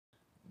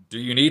Do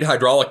you need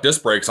hydraulic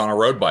disc brakes on a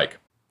road bike?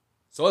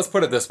 So let's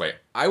put it this way.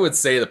 I would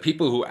say the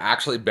people who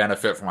actually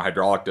benefit from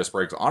hydraulic disc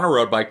brakes on a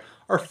road bike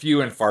are few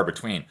and far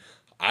between.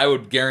 I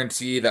would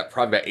guarantee that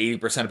probably about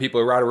 80% of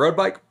people who ride a road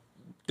bike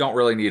don't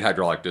really need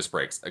hydraulic disc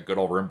brakes. A good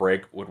old rim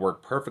brake would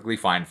work perfectly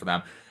fine for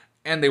them,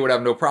 and they would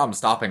have no problem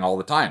stopping all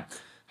the time.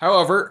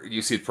 However,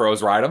 you see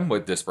pros ride them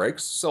with disc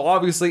brakes, so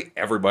obviously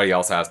everybody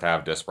else has to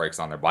have disc brakes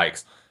on their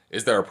bikes.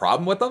 Is there a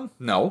problem with them?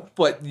 No,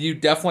 but you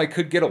definitely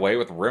could get away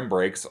with rim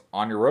brakes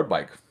on your road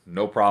bike.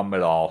 No problem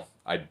at all.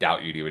 I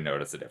doubt you'd even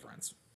notice a difference.